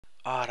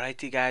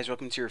Alrighty guys,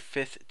 welcome to your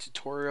 5th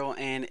tutorial,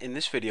 and in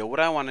this video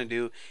what I want to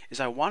do is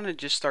I want to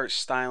just start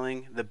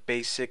styling the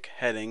basic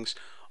headings,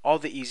 all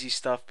the easy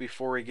stuff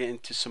before we get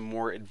into some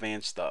more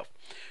advanced stuff.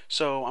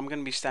 So I'm going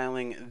to be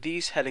styling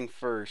these heading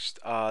first.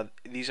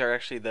 These are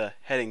actually the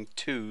heading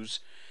 2s,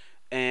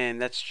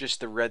 and that's just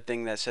the red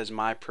thing that says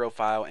my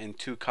profile and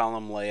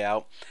 2-column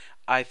layout.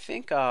 I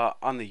think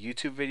on the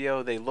YouTube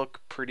video they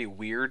look pretty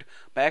weird,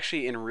 but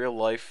actually in real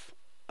life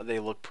they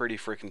look pretty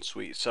freaking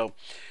sweet. So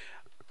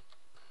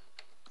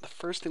the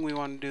first thing we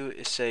want to do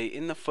is say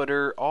in the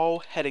footer all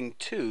heading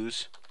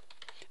 2s,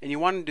 and you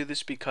want to do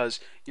this because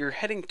your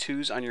heading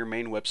 2s on your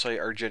main website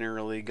are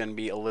generally going to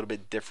be a little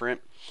bit different,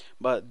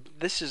 but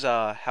this is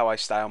how I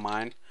style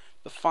mine.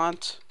 The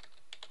font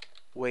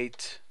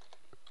weight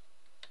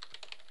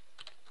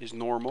is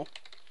normal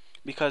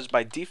because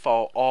by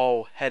default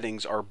all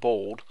headings are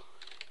bold.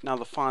 Now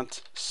the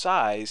font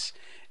size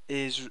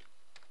is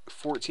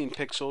 14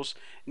 pixels.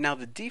 Now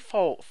the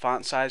default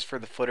font size for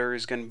the footer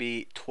is going to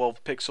be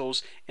 12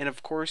 pixels, and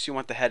of course you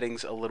want the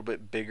headings a little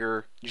bit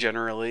bigger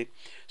generally,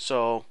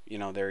 so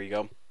there you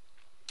go.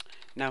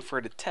 Now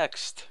for the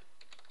text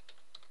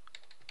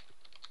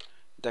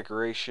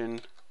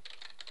decoration,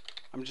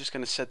 I'm just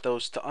going to set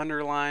those to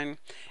underline,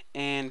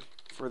 and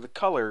for the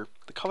color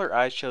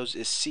I chose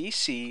is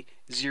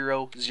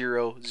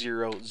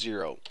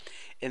CC0000,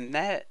 and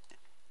that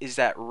is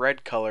that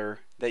red color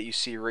that you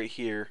see right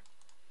here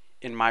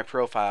in my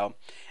profile.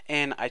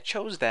 And I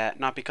chose that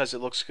not because it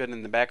looks good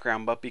in the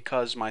background, but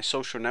because my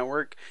social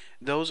network,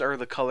 those are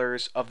the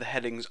colors of the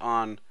headings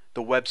on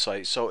the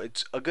website, so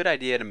it's a good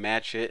idea to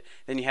match it.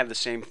 Then you have the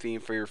same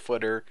theme for your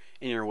footer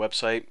in your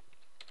website.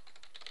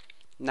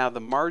 Now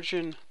the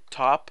margin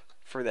top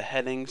for the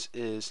headings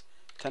is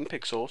 10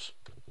 pixels.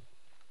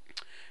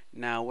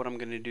 Now what I'm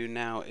going to do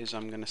now is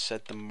I'm going to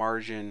set the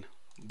margin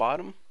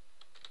bottom.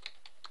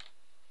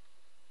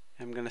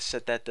 I'm going to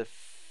set that to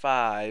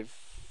 5.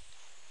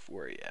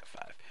 Where are you at?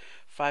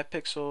 5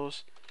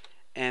 pixels,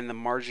 and the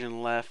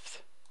margin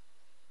left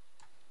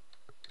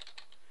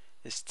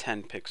is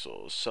 10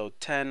 pixels. So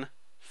 10,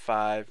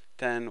 5,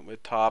 10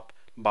 with top,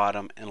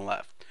 bottom, and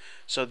left.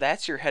 So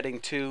that's your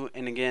heading 2,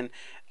 and again,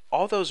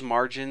 all those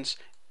margins,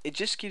 it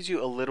just gives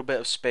you a little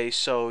bit of space,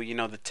 so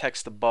the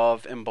text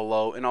above and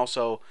below, and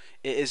also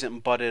it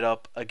isn't butted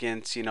up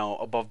against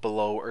above,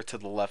 below, or to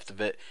the left of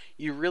it.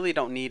 You really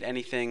don't need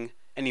any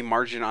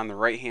margin on the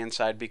right hand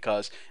side,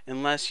 because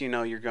unless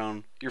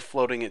you're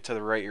floating it to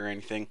the right or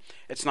anything,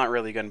 it's not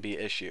really going to be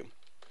an issue.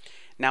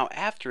 Now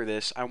after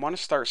this, I want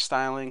to start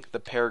styling the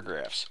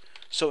paragraphs.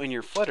 So in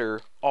your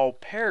footer, all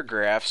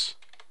paragraphs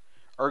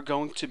are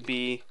going to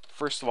be,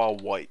 first of all,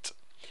 white.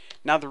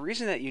 Now the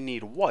reason that you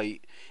need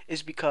white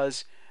is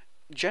because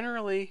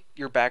generally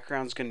your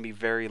background is going to be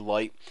very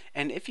light,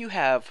 and if you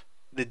have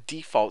the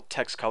default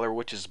text color,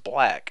 which is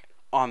black,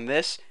 on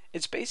this,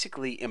 it's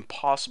basically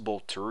impossible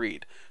to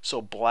read. So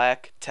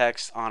black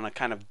text on a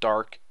kind of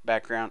dark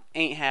background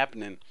ain't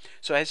happening.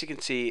 So as you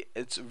can see,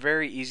 it's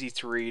very easy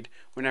to read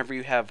whenever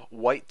you have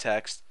white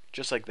text,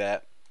 just like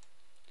that.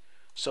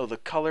 So the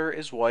color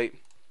is white.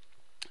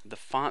 The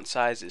font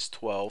size is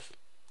 12.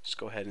 Let's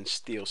go ahead and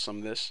steal some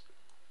of this.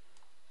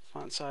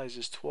 Font size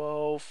is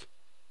 12.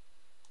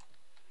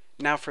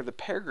 Now for the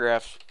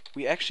paragraph,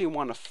 we actually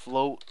want to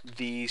float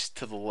these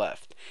to the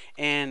left.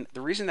 And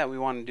the reason that we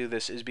want to do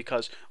this is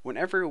because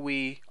whenever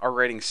we are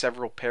writing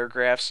several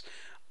paragraphs,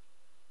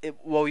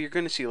 well, you're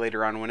going to see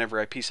later on whenever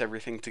I piece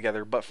everything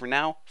together, but for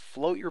now,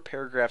 float your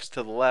paragraphs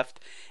to the left.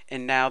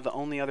 And now the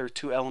only other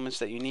 2 elements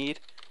that you need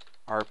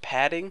are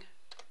padding,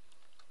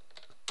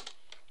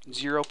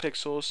 0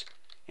 pixels,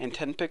 and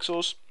 10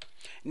 pixels.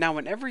 Now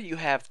whenever you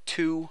have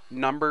 2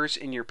 numbers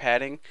in your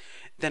padding,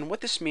 then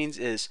what this means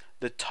is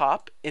the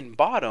top and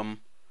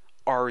bottom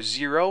are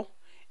 0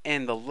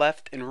 and the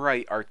left and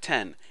right are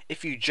 10.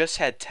 If you just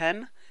had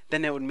 10,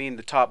 then it would mean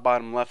the top,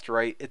 bottom, left,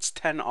 right, it's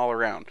 10 all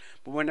around.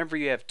 But whenever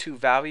you have 2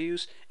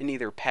 values in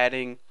either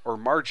padding or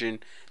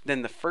margin,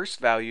 then the first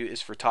value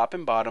is for top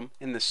and bottom,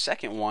 and the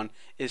second one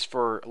is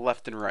for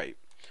left and right.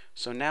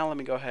 So now let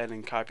me go ahead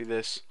and copy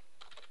this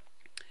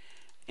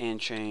and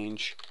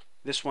change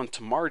this one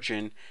to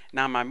margin.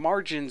 Now my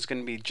margin is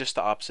going to be just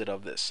the opposite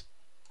of this.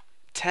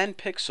 10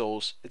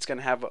 pixels, it's going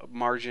to have a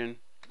margin.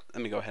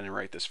 Let me go ahead and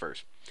write this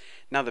first.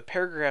 Now the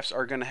paragraphs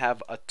are going to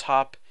have a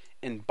top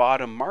and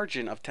bottom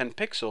margin of 10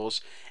 pixels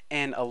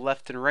and a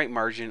left and right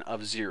margin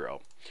of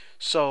 0.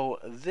 So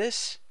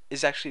this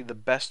is actually the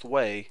best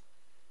way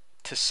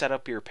to set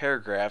up your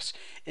paragraphs,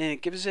 and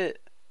it gives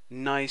it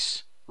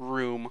nice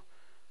room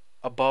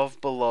above,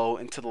 below,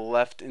 and to the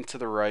left and to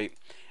the right.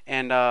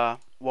 And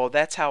well,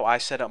 that's how I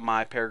set up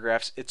my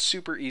paragraphs. It's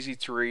super easy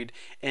to read,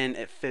 and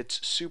it fits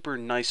super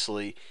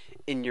nicely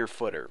in your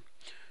footer.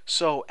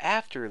 So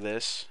after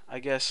this, I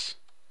guess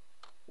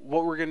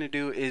what we're going to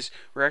do is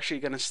we're actually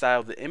going to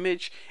style the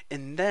image,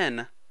 and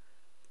then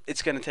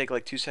it's going to take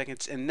like 2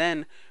 seconds, and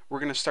then we're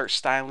going to start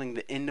styling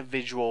the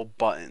individual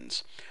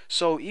buttons.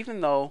 So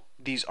even though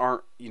these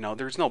aren't,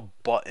 there's no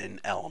button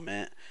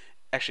element.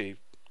 Actually,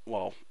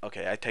 well,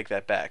 okay, I take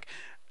that back.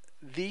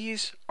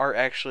 these are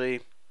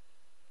actually,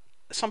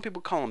 some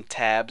people call them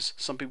tabs,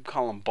 some people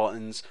call them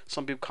buttons,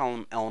 some people call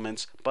them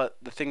elements, but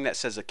the thing that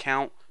says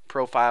account,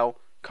 profile,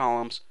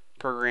 columns,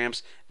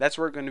 programs, that's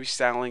what we're going to be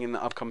styling in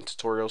the upcoming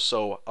tutorials.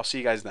 So I'll see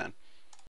you guys then.